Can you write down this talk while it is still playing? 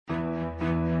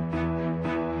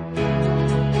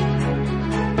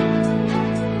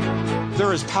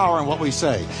there is power in what we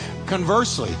say.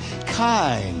 Conversely,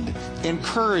 kind,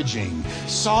 encouraging,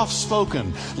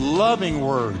 soft-spoken, loving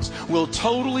words will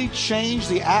totally change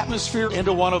the atmosphere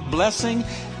into one of blessing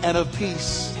and of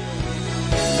peace.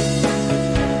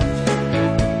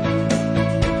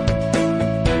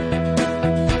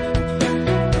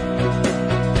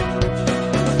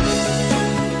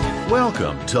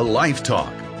 Welcome to Life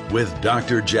Talk with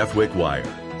Dr. Jeff Wickwire,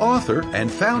 author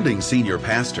and founding senior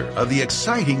pastor of the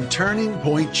exciting Turning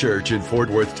Point Church in Fort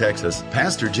Worth, Texas.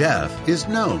 Pastor Jeff is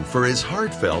known for his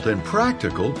heartfelt and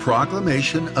practical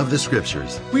proclamation of the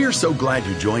Scriptures. We are so glad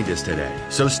you joined us today.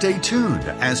 So stay tuned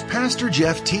as Pastor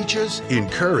Jeff teaches,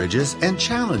 encourages, and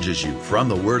challenges you from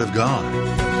the Word of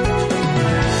God.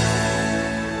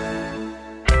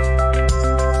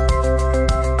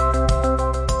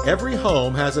 Every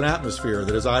home has an atmosphere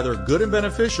that is either good and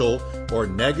beneficial or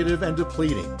negative and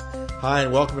depleting. Hi,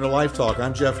 and welcome to Life Talk.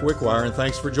 I'm Jeff Wickwire, and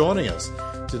thanks for joining us.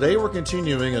 Today we're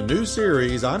continuing a new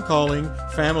series I'm calling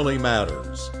Family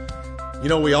Matters. You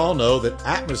know, we all know that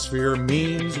atmosphere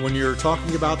means when you're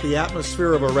talking about the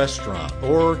atmosphere of a restaurant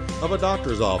or of a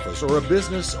doctor's office or a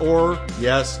business or,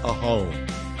 yes, a home.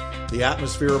 The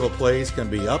atmosphere of a place can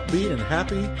be upbeat and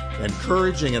happy,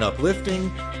 encouraging and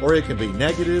uplifting, or it can be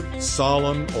negative,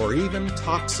 solemn, or even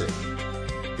toxic.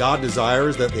 God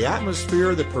desires that the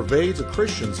atmosphere that pervades a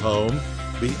Christian's home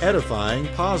be edifying,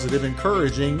 positive,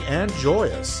 encouraging, and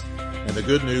joyous. And the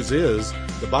good news is,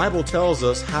 the Bible tells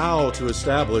us how to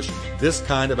establish this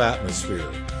kind of atmosphere.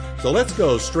 So let's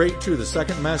go straight to the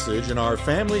second message in our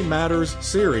Family Matters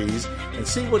series and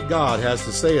see what God has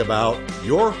to say about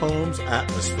your home's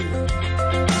atmosphere.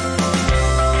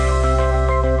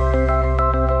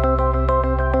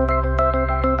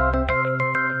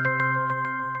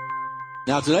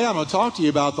 Now today I'm going to talk to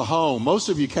you about the home. Most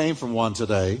of you came from one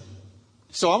today.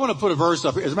 So I want to put a verse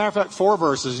up here. As a matter of fact, 4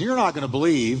 verses. And you're not going to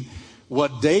believe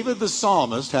what David the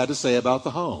psalmist had to say about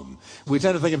the home. We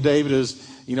tend to think of David as,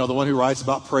 you know, the one who writes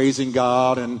about praising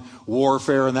God and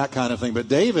warfare and that kind of thing. But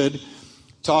David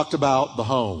talked about the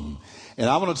home. And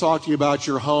I want to talk to you about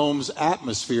your home's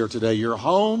atmosphere today. Your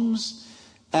home's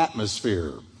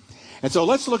atmosphere. And so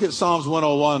let's look at Psalms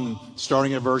 101,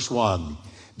 starting at verse 1.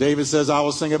 David says, I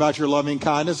will sing about your loving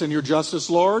kindness and your justice,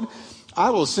 Lord.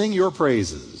 I will sing your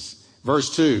praises.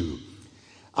 Verse 2.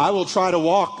 I will try to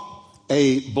walk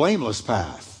a blameless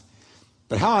path.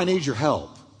 But how I need your help,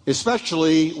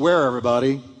 especially where,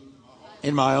 everybody?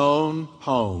 In my own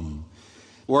home,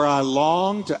 where I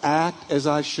long to act as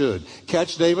I should.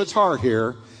 Catch David's heart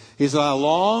here. He said, I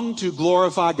long to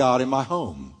glorify God in my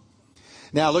home.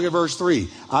 Now look at verse 3.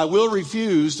 I will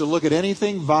refuse to look at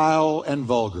anything vile and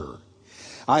vulgar.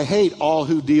 I hate all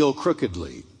who deal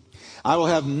crookedly. I will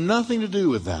have nothing to do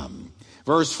with them.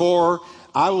 Verse 4.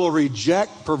 I will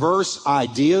reject perverse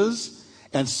ideas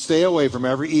and stay away from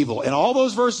every evil. And all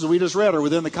those verses we just read are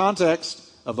within the context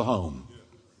of the home.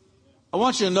 I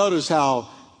want you to notice how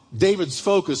David's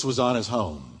focus was on his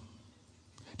home.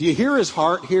 Do you hear his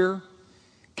heart here?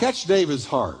 Catch David's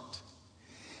heart.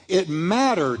 It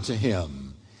mattered to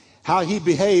him how he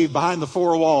behaved behind the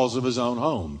 4 walls of his own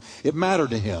home. It mattered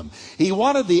to him. He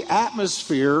wanted the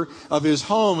atmosphere of his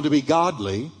home to be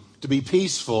godly, to be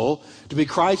peaceful, to be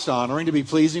Christ-honoring, to be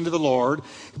pleasing to the Lord.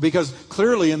 Because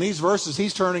clearly in these verses,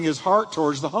 he's turning his heart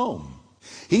towards the home.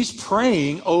 He's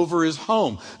praying over his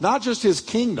home. Not just his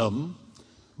kingdom,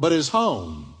 but his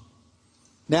home.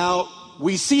 Now,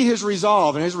 we see his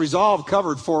resolve, and his resolve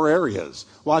covered 4 areas.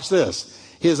 Watch this.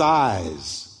 His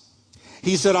eyes.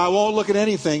 He said, I won't look at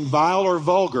anything vile or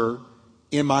vulgar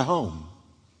in my home.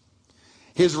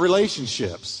 His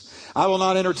relationships. I will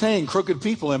not entertain crooked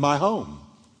people in my home.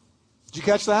 Did you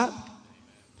catch that?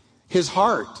 His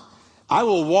heart. I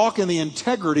will walk in the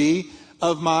integrity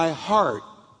of my heart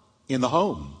in the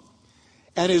home.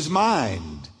 And his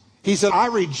mind. He said, I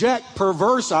reject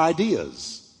perverse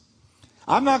ideas.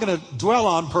 I'm not going to dwell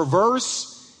on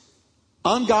perverse,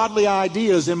 ungodly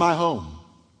ideas in my home.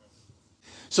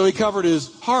 So he covered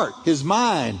his heart, his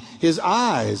mind, his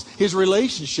eyes, his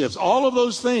relationships, all of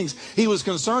those things he was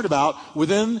concerned about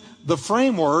within the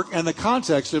framework and the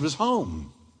context of his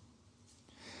home.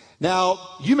 Now,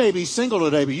 you may be single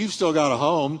today, but you've still got a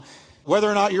home.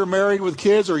 Whether or not you're married with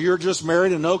kids or you're just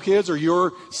married and no kids or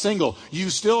you're single, you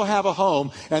still have a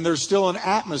home and there's still an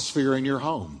atmosphere in your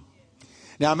home.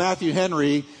 Now, Matthew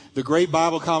Henry, the great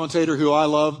Bible commentator who I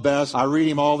love best, I read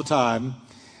him all the time.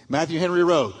 Matthew Henry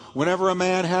wrote, whenever a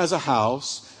man has a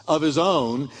house of his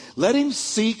own, let him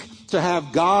seek to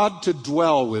have God to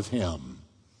dwell with him.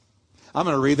 I'm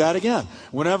going to read that again.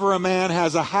 Whenever a man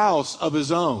has a house of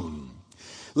his own,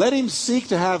 let him seek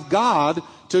to have God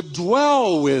to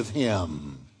dwell with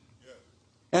him.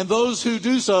 and those who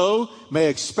do so may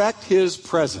expect his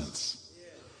presence.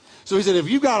 So he said, if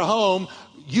you've got a home,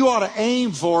 you ought to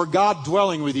aim for God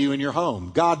dwelling with you in your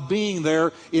home, God being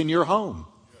there in your home,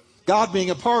 God being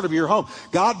a part of your home,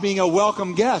 God being a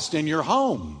welcome guest in your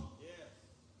home.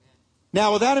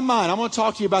 Now, with that in mind, I want to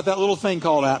talk to you about that little thing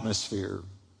called atmosphere.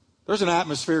 There's an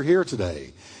atmosphere here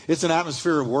today. It's an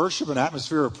atmosphere of worship, an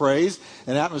atmosphere of praise,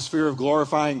 an atmosphere of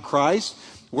glorifying Christ.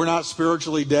 We're not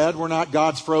spiritually dead. We're not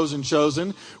God's frozen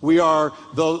chosen. We are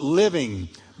the living,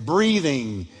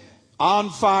 breathing,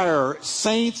 on fire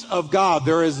saints of God.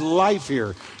 There is life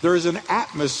here. There is an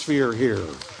atmosphere here.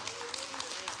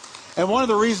 And one of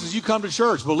the reasons you come to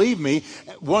church, believe me,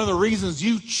 one of the reasons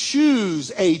you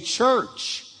choose a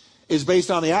church is based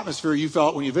on the atmosphere you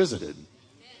felt when you visited.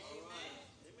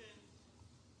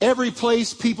 Every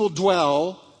place people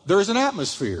dwell, there's an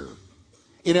atmosphere.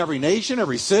 In every nation,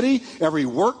 every city, every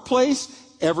workplace,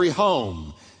 every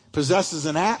home possesses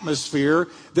an atmosphere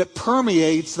that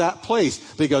permeates that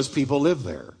place because people live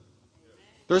there.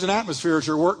 There's an atmosphere at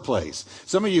your workplace.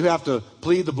 Some of you have to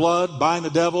plead the blood, bind the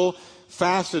devil,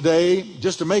 fast a day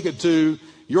just to make it to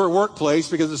your workplace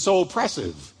because it's so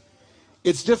oppressive.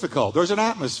 It's difficult. There's an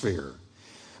atmosphere.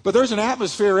 But there's an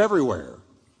atmosphere everywhere.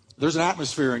 There's an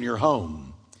atmosphere in your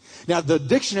home. Now, the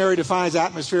dictionary defines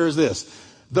atmosphere as this: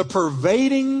 the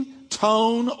pervading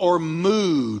tone or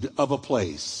mood of a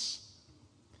place.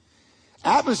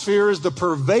 Atmosphere is the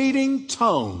pervading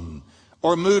tone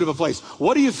or mood of a place.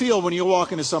 What do you feel when you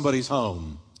walk into somebody's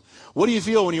home? What do you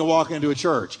feel when you walk into a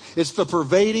church? It's the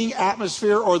pervading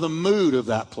atmosphere or the mood of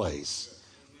that place.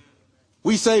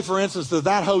 We say, for instance,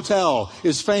 that hotel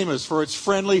is famous for its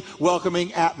friendly,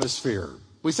 welcoming atmosphere.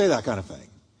 We say that kind of thing.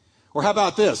 Or how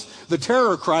about this? The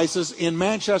terror crisis in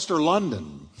Manchester,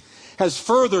 London has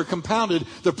further compounded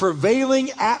the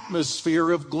prevailing atmosphere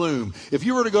of gloom. If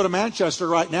you were to go to Manchester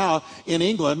right now in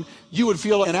England, you would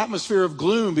feel an atmosphere of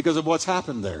gloom because of what's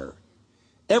happened there.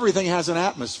 Everything has an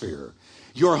atmosphere.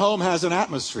 Your home has an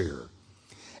atmosphere.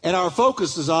 And our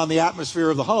focus is on the atmosphere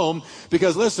of the home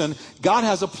because, listen, God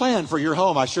has a plan for your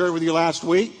home. I shared with you last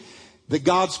week that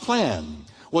God's plan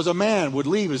was a man would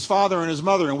leave his father and his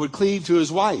mother and would cleave to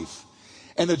his wife.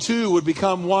 And the two would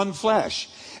become one flesh.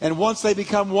 And once they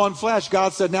become one flesh,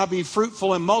 God said, now be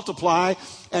fruitful and multiply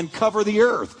and cover the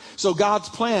earth. So God's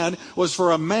plan was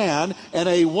for a man and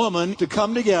a woman to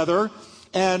come together.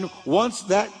 And once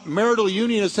that marital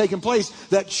union has taken place,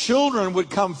 that children would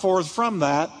come forth from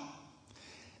that.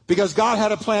 Because God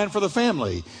had a plan for the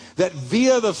family. That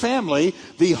via the family,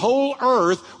 the whole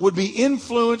earth would be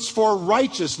influenced for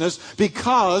righteousness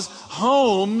because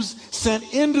homes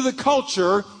sent into the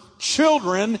culture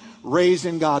children raised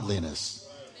in godliness.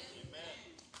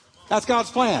 That's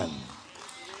God's plan.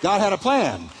 God had a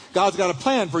plan. God's got a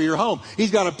plan for your home.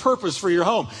 He's got a purpose for your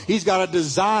home. He's got a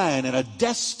design and a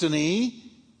destiny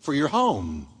for your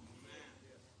home.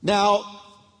 Now,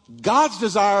 God's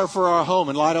desire for our home,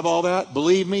 in light of all that,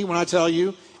 believe me when I tell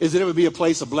you, is that it would be a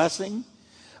place of blessing,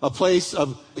 a place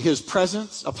of his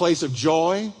presence, a place of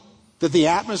joy, that the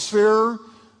atmosphere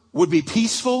would be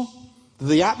peaceful, that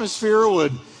the atmosphere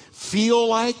would feel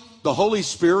like the Holy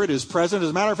Spirit is present.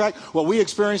 As a matter of fact, what we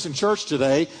experience in church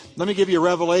today, let me give you a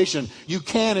revelation. You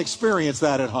can experience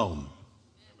that at home.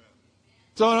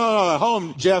 So, no, at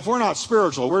home, Jeff, we're not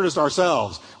spiritual. We're just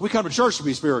ourselves. We come to church to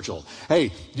be spiritual. Hey,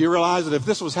 do you realize that if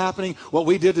this was happening, what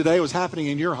we did today was happening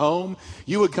in your home,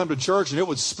 you would come to church and it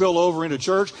would spill over into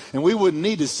church and we wouldn't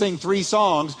need to sing 3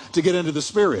 songs to get into the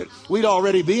Spirit. We'd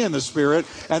already be in the Spirit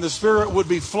and the Spirit would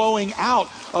be flowing out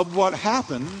of what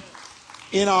happened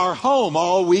in our home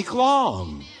all week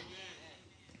long.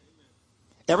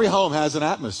 Every home has an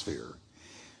atmosphere.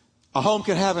 A home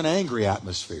can have an angry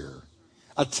atmosphere,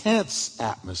 a tense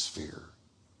atmosphere.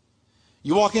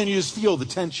 You walk in, you just feel the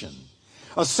tension.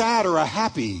 A sad or a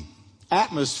happy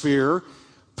atmosphere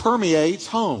permeates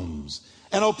homes.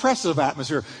 An oppressive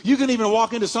atmosphere. You can even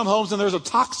walk into some homes and there's a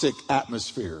toxic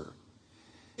atmosphere.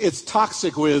 It's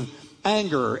toxic with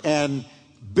anger and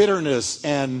bitterness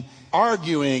and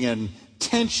arguing and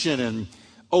tension and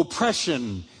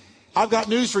oppression. I've got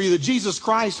news for you that Jesus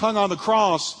Christ hung on the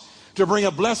cross to bring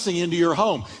a blessing into your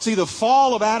home. See, the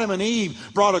fall of Adam and Eve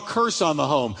brought a curse on the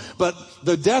home, but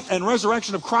the death and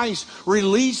resurrection of Christ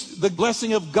released the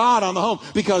blessing of God on the home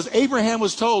because Abraham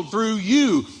was told, through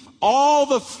you, all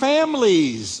the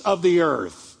families of the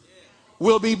earth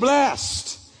will be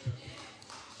blessed.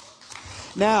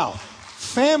 Now,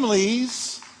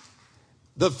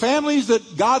 the families that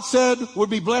God said would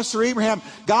be blessed through Abraham,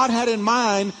 God had in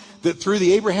mind that through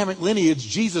the Abrahamic lineage,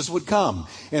 Jesus would come.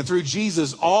 And through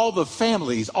Jesus, all the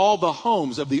families, all the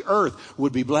homes of the earth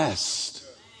would be blessed.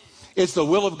 It's the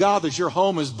will of God that your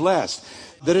home is blessed,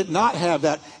 that it not have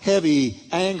that heavy,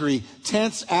 angry,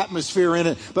 tense atmosphere in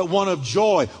it, but one of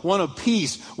joy, one of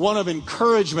peace, one of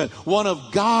encouragement, one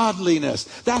of godliness.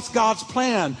 That's God's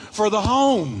plan for the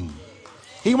home.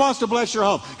 He wants to bless your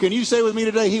home. Can you say with me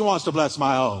today, He wants to bless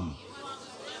my home?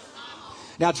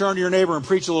 Now turn to your neighbor and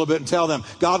preach a little bit and tell them,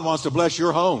 God wants to bless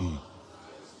your home.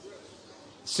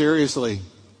 Seriously.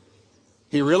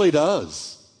 He really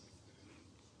does.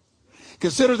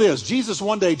 Consider this. Jesus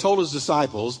one day told His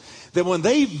disciples that when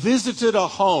they visited a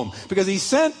home, because He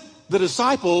sent the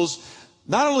disciples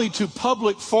not only to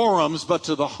public forums, but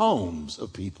to the homes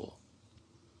of people.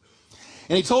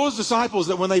 And He told His disciples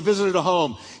that when they visited a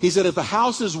home, He said, if the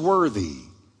house is worthy,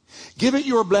 give it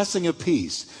your blessing of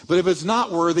peace. But if it's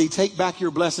not worthy, take back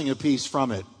your blessing of peace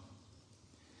from it.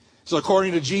 So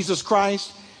according to Jesus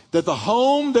Christ, that the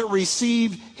home that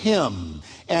received Him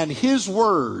and His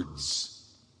words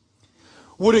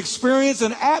would experience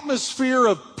an atmosphere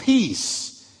of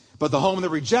peace, but the home that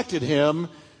rejected Him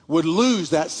would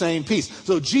lose that same peace.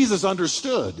 So Jesus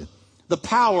understood the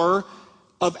power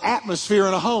of atmosphere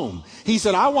in a home. He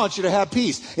said, I want you to have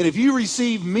peace. And if you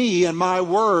receive me and my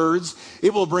words,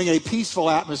 it will bring a peaceful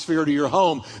atmosphere to your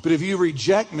home. But if you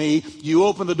reject me, you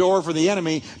open the door for the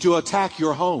enemy to attack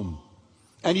your home.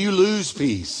 And you lose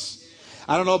peace.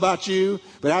 I don't know about you,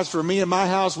 but as for me and my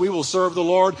house, we will serve the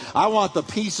Lord. I want the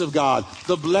peace of God,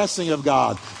 the blessing of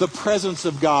God, the presence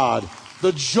of God,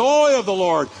 the joy of the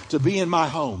Lord to be in my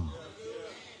home.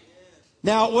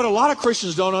 Now, what a lot of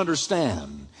Christians don't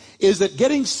understand is that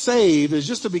getting saved is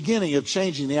just the beginning of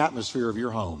changing the atmosphere of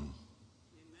your home.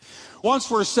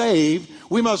 Once we're saved,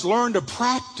 we must learn to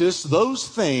practice those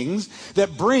things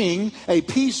that bring a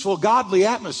peaceful, godly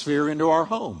atmosphere into our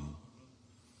home.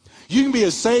 You can be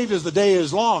as saved as the day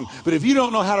is long, but if you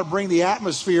don't know how to bring the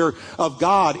atmosphere of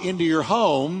God into your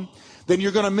home, then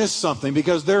you're going to miss something,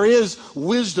 because there is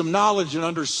wisdom, knowledge, and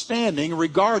understanding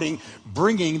regarding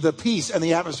bringing the peace and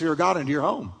the atmosphere of God into your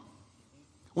home.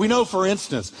 We know, for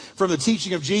instance, from the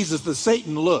teaching of Jesus, that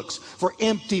Satan looks for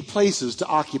empty places to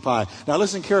occupy. Now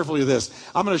listen carefully to this.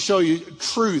 I'm going to show you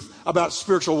truth about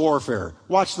spiritual warfare.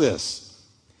 Watch this.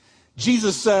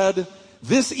 Jesus said,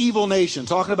 this evil nation,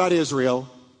 talking about Israel,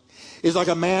 is like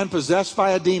a man possessed by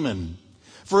a demon.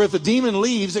 For if the demon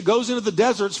leaves, it goes into the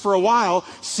deserts for a while,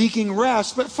 seeking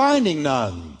rest, but finding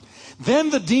none.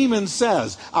 Then the demon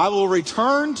says, I will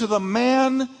return to the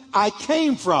man I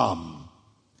came from.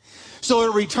 So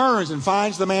it returns and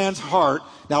finds the man's heart.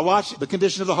 Now watch the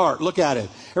condition of the heart. Look at it.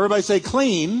 Everybody say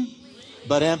clean,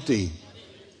 but empty.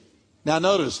 Now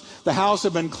notice, the house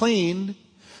had been cleaned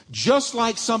just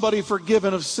like somebody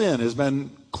forgiven of sin has been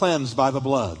cleansed by the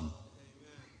blood.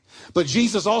 But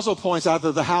Jesus also points out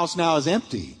that the house now is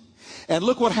empty. And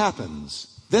look what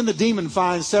happens. Then the demon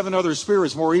finds 7 other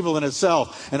spirits more evil than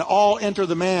itself, and all enter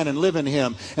the man and live in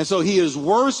him. And so he is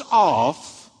worse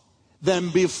off than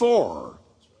before.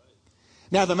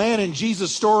 Now the man in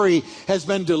Jesus' story has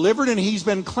been delivered and he's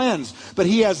been cleansed, but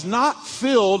he has not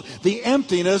filled the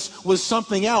emptiness with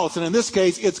something else. And in this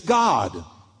case, it's God.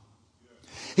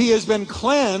 He has been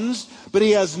cleansed, but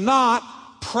he has not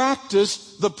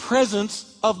practiced the presence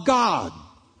of God.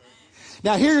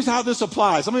 Now here's how this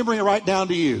applies. Let me bring it right down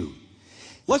to you.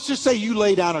 Let's just say you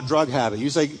lay down a drug habit. You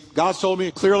say, God's told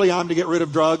me clearly I'm to get rid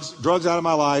of drugs out of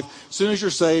my life. As soon as you're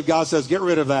saved, God says, get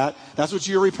rid of that. That's what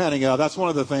you're repenting of. That's one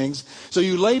of the things. So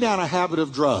you lay down a habit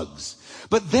of drugs.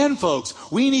 But then, folks,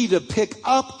 we need to pick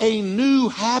up a new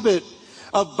habit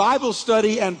of Bible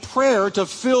study and prayer to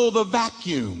fill the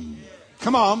vacuum.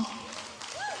 Come on.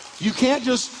 You can't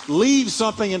just leave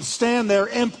something and stand there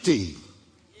empty.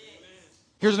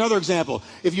 Here's another example.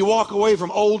 If you walk away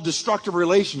from old destructive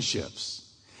relationships,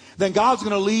 then God's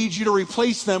going to lead you to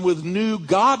replace them with new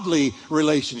godly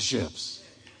relationships.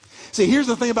 See, here's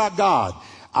the thing about God.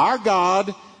 Our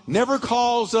God never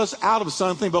calls us out of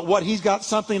something but what He's got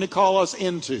something to call us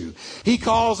into. He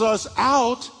calls us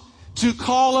out to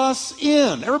call us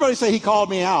in. Everybody say, He called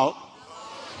me out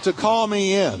to call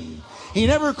me in. He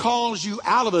never calls you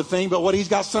out of a thing, but what He's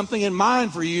got something in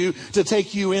mind for you to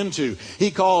take you into.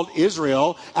 He called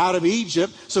Israel out of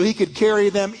Egypt so He could carry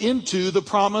them into the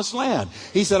promised land.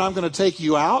 He said, I'm going to take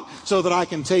you out so that I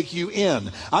can take you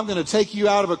in. I'm going to take you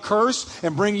out of a curse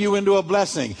and bring you into a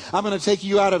blessing. I'm going to take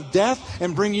you out of death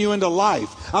and bring you into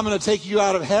life. I'm going to take you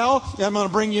out of hell and I'm going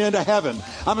to bring you into heaven.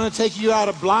 I'm going to take you out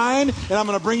of blind and I'm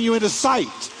going to bring you into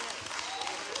sight.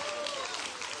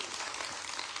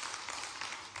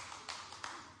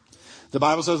 The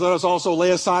Bible says, let us also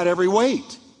lay aside every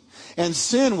weight and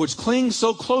sin which clings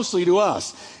so closely to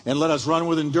us, and let us run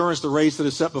with endurance the race that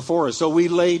is set before us. So we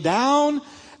lay down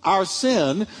our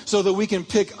sin so that we can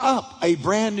pick up a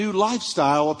brand new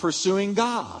lifestyle of pursuing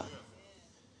God.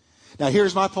 Now,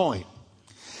 here's my point.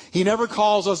 He never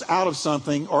calls us out of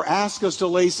something or asks us to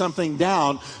lay something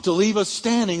down to leave us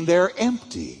standing there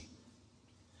empty.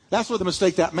 That's what the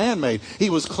mistake that man made. He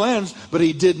was cleansed, but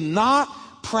he did not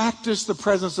practice the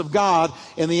presence of God,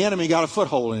 and the enemy got a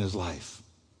foothold in his life.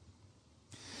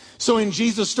 So in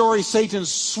Jesus' story, Satan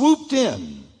swooped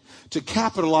in to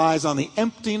capitalize on the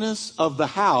emptiness of the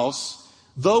house,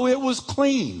 though it was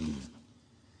clean.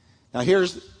 Now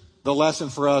here's the lesson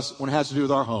for us when it has to do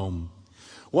with our home.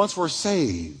 Once we're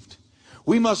saved,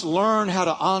 we must learn how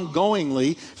to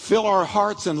ongoingly fill our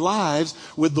hearts and lives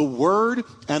with the Word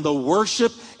and the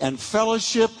worship and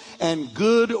fellowship and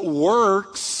good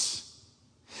works,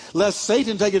 lest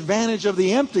Satan take advantage of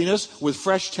the emptiness with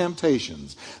fresh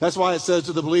temptations. That's why it says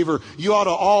to the believer, you ought to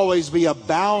always be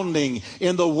abounding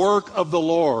in the work of the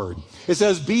Lord. It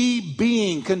says,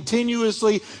 being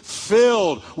continuously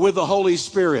filled with the Holy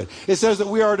Spirit. It says that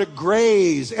we are to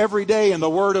graze every day in the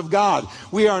Word of God.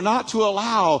 We are not to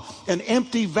allow an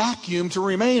empty vacuum to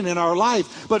remain in our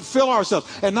life, but fill ourselves.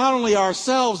 And not only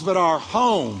ourselves, but our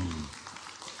home.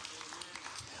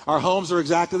 Our homes are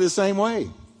exactly the same way.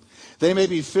 They may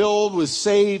be filled with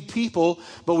saved people,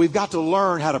 but we've got to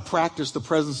learn how to practice the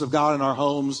presence of God in our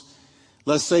homes,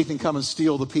 lest Satan come and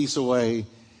steal the peace away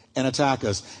and attack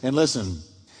us. And listen,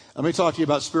 let me talk to you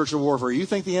about spiritual warfare. You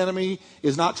think the enemy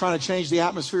is not trying to change the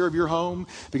atmosphere of your home?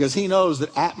 Because he knows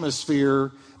that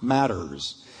atmosphere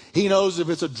matters. He knows if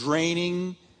it's a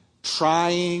draining,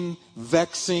 trying,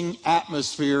 vexing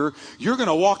atmosphere, you're going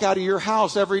to walk out of your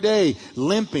house every day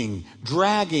limping,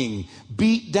 dragging,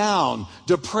 beat down,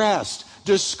 depressed,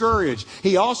 discouraged.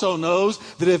 He also knows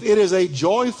that if it is a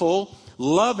joyful,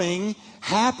 loving,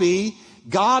 happy,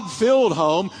 God-filled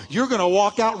home, you're going to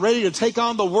walk out ready to take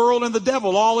on the world and the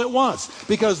devil all at once,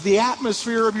 because the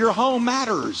atmosphere of your home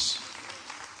matters.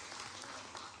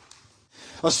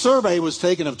 A survey was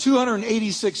taken of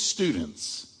 286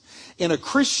 students in a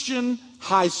Christian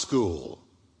high school,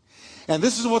 and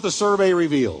this is what the survey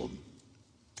revealed.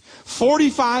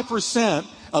 45%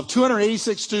 of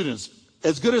 286 students,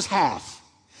 as good as half,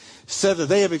 said that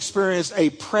they have experienced a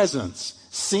presence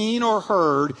seen or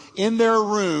heard in their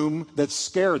room that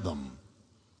scared them.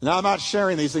 Now, I'm not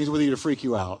sharing these things with you to freak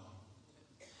you out.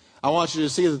 I want you to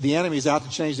see that the enemy's out to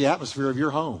change the atmosphere of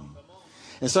your home.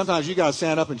 And sometimes you got to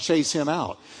stand up and chase him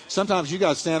out. Sometimes you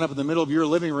got to stand up in the middle of your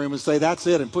living room and say, that's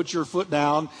it, and put your foot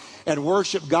down and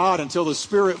worship God until the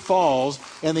Spirit falls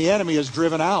and the enemy is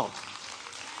driven out.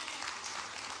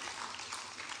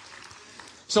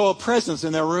 So a presence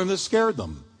in their room that scared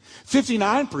them.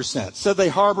 59% said they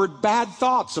harbored bad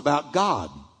thoughts about God.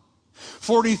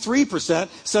 43%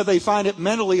 said they find it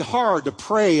mentally hard to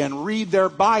pray and read their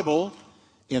Bible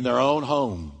in their own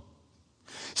home.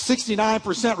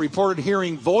 69% reported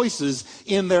hearing voices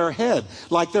in their head,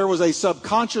 like there was a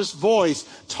subconscious voice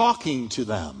talking to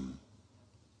them.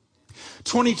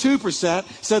 22%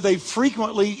 said they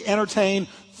frequently entertain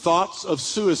thoughts of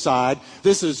suicide.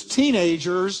 This is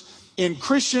teenagers in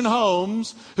Christian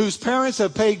homes whose parents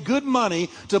have paid good money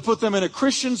to put them in a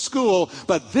Christian school,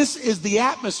 but this is the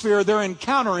atmosphere they're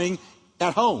encountering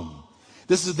at home.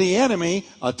 This is the enemy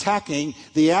attacking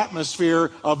the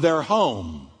atmosphere of their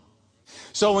home.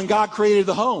 So when God created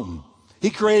the home, he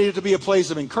created it to be a place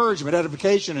of encouragement,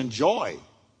 edification, and joy.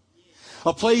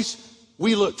 A place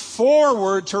we look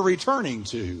forward to returning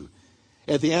to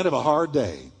at the end of a hard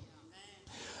day.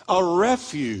 A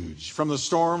refuge from the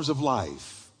storms of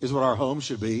life is what our home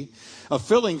should be. A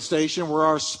filling station where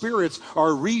our spirits are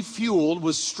refueled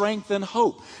with strength and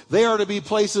hope. They are to be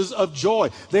places of joy.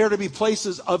 They are to be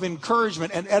places of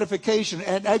encouragement and edification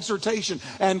and exhortation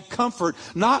and comfort,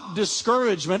 not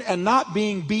discouragement and not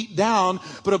being beat down,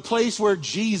 but a place where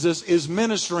Jesus is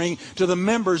ministering to the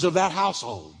members of that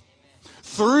household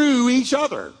through each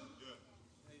other.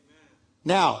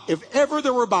 Now, if ever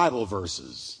there were Bible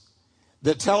verses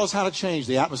that tell us how to change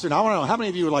the atmosphere. Now, I want to know, how many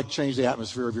of you would like to change the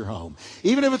atmosphere of your home?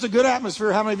 Even if it's a good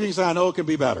atmosphere, how many of you can say, I know it can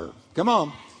be better? Come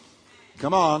on.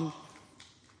 Come on.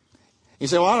 You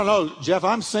say, well, I don't know, Jeff,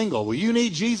 I'm single. Well, you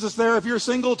need Jesus there if you're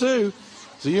single too.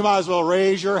 So you might as well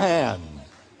raise your hand.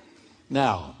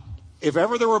 Now, if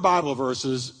ever there were Bible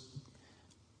verses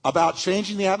about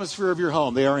changing the atmosphere of your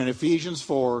home, they are in Ephesians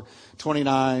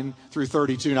 4:29 through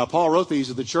 32. Now, Paul wrote these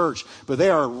to the church, but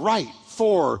they are right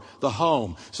for the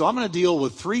home. So I'm going to deal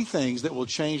with 3 things that will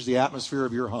change the atmosphere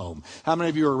of your home. How many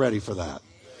of you are ready for that?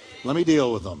 Let me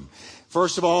deal with them.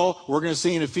 First of all, we're going to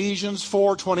see in Ephesians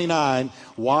 4:29,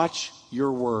 watch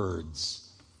your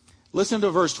words. Listen to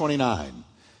verse 29.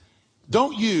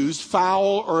 Don't use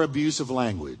foul or abusive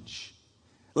language.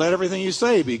 Let everything you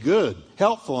say be good,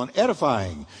 helpful, and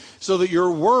edifying, so that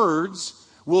your words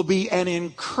will be an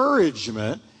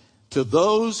encouragement to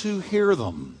those who hear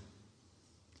them.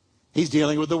 He's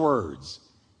dealing with the words.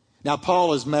 Now,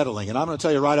 Paul is meddling, and I'm going to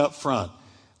tell you right up front,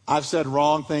 I've said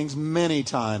wrong things many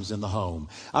times in the home.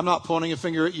 I'm not pointing a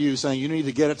finger at you saying you need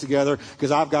to get it together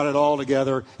because I've got it all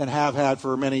together and have had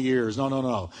for many years.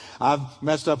 No. I've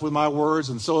messed up with my words,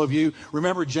 and so have you.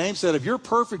 Remember, James said, if you're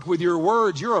perfect with your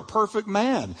words, you're a perfect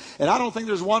man. And I don't think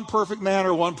there's one perfect man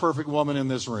or one perfect woman in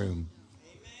this room.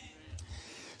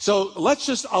 So let's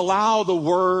just allow the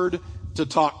word to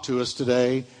talk to us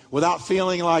today without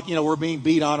feeling like, we're being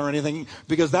beat on or anything,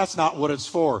 because that's not what it's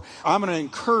for. I'm going to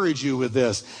encourage you with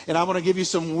this, and I'm going to give you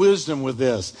some wisdom with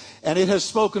this. And it has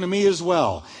spoken to me as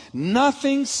well.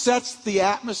 Nothing sets the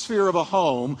atmosphere of a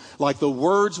home like the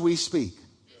words we speak.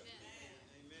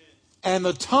 And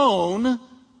the tone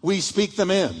we speak them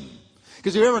in.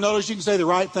 Because you ever notice you can say the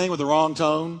right thing with the wrong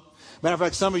tone? Matter of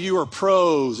fact, some of you are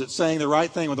pros at saying the right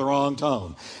thing with the wrong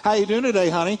tone. How you doing today,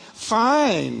 honey?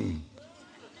 Fine.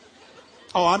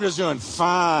 Oh, I'm just doing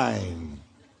fine.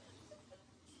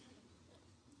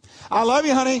 I love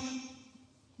you, honey.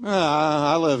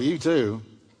 I love you too.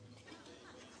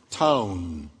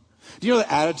 Tone. Do you know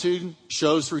that attitude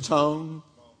shows through tone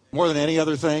more than any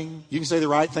other thing? You can say the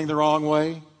right thing the wrong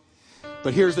way.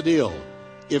 But here's the deal.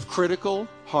 If critical,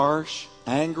 harsh,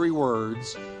 angry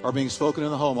words are being spoken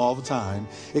in the home all the time,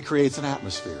 it creates an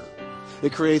atmosphere.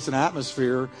 It creates an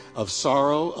atmosphere of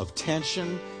sorrow, of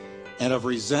tension, and of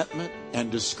resentment and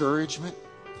discouragement,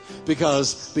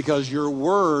 because your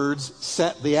words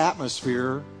set the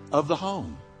atmosphere of the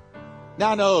home.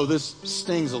 Now I know this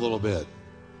stings a little bit,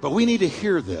 but we need to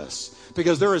hear this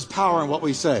because there is power in what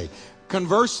we say.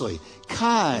 Conversely,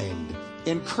 kind,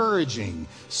 encouraging,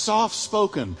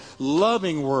 soft-spoken,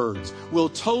 loving words will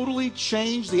totally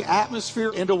change the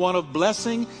atmosphere into one of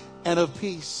blessing and of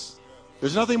peace.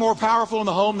 There's nothing more powerful in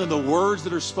the home than the words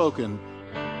that are spoken.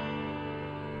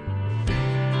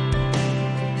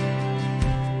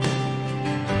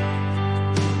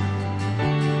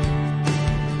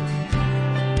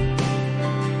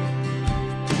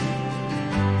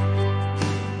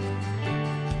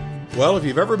 Well, if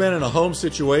you've ever been in a home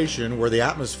situation where the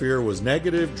atmosphere was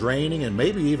negative, draining, and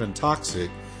maybe even toxic,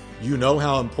 you know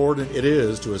how important it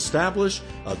is to establish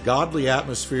a godly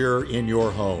atmosphere in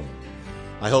your home.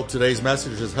 I hope today's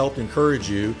message has helped encourage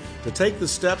you to take the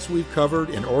steps we've covered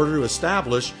in order to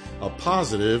establish a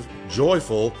positive,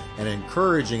 joyful, and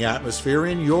encouraging atmosphere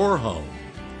in your home.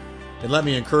 And let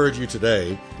me encourage you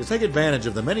today to take advantage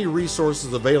of the many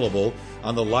resources available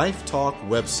on the Life Talk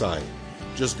website.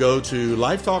 Just go to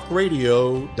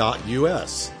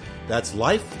lifetalkradio.us. That's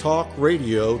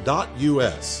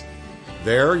lifetalkradio.us.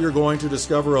 There you're going to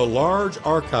discover a large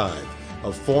archive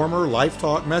of former Life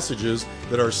Talk messages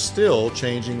that are still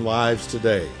changing lives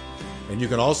today. And you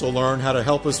can also learn how to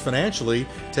help us financially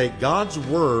take God's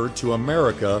Word to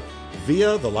America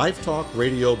via the Life Talk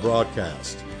radio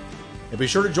broadcast. And be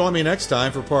sure to join me next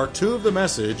time for part 2 of the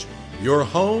message, Your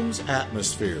Home's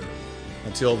Atmosphere.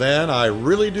 Until then, I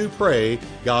really do pray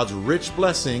God's rich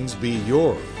blessings be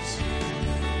yours.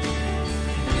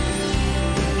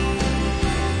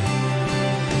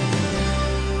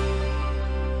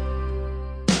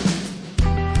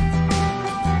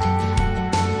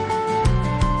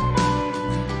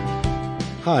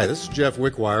 Hi, this is Jeff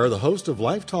Wickwire, the host of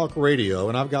Life Talk Radio,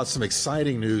 and I've got some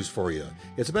exciting news for you.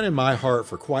 It's been in my heart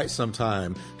for quite some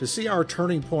time to see our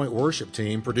Turning Point worship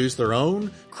team produce their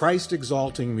own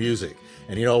Christ-exalting music.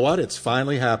 And you know what? It's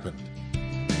finally happened.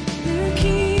 The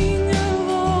King of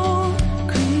all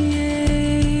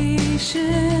creation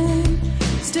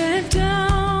stepped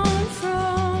down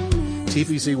from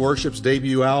TPC Worship's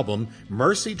debut album,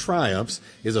 Mercy Triumphs,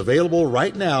 is available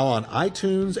right now on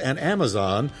iTunes and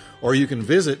Amazon, or you can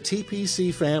visit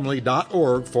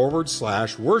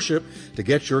tpcfamily.org/worship to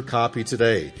get your copy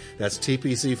today. That's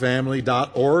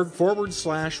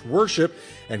tpcfamily.org/worship,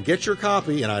 and get your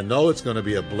copy, and I know it's going to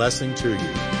be a blessing to you.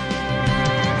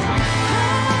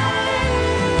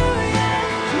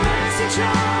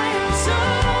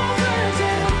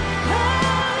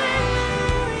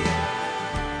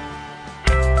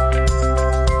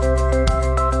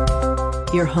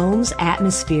 Your Home's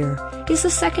Atmosphere is the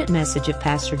second message of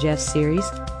Pastor Jeff's series,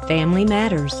 Family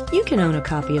Matters. You can own a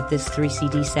copy of this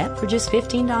 3-CD set for just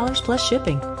 $15 plus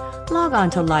shipping. Log on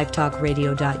to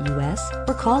lifetalkradio.us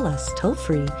or call us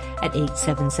toll-free at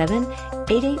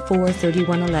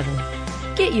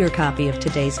 877-884-3111. Get your copy of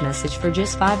today's message for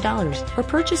just $5 or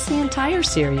purchase the entire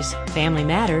series, Family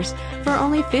Matters, for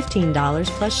only $15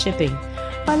 plus shipping.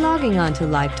 by logging on to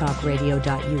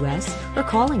lifetalkradio.us or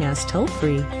calling us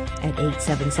toll-free at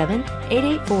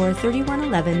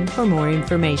 877-884-3111 for more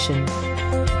information.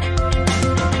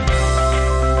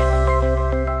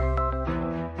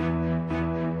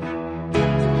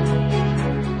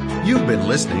 You've been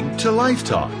listening to Life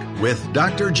Talk with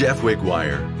Dr. Jeff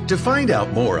Wickwire. To find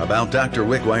out more about Dr.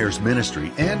 Wickwire's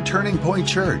ministry and Turning Point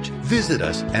Church, visit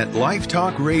us at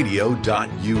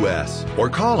lifetalkradio.us or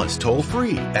call us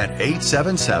toll-free at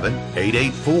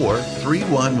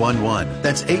 877-884-3111.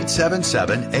 That's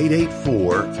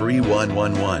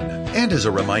 877-884-3111. And as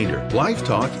a reminder, Life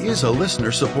Talk is a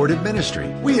listener-supported ministry.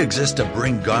 We exist to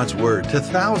bring God's Word to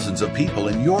thousands of people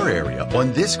in your area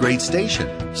on this great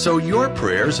station. So your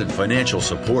prayers and financial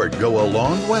support go a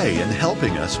long way in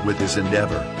helping us with this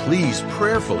endeavor. Please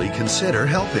prayerfully consider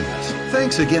helping us.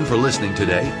 Thanks again for listening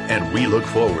today, and we look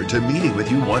forward to meeting with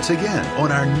you once again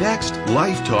on our next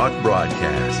Life Talk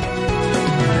broadcast.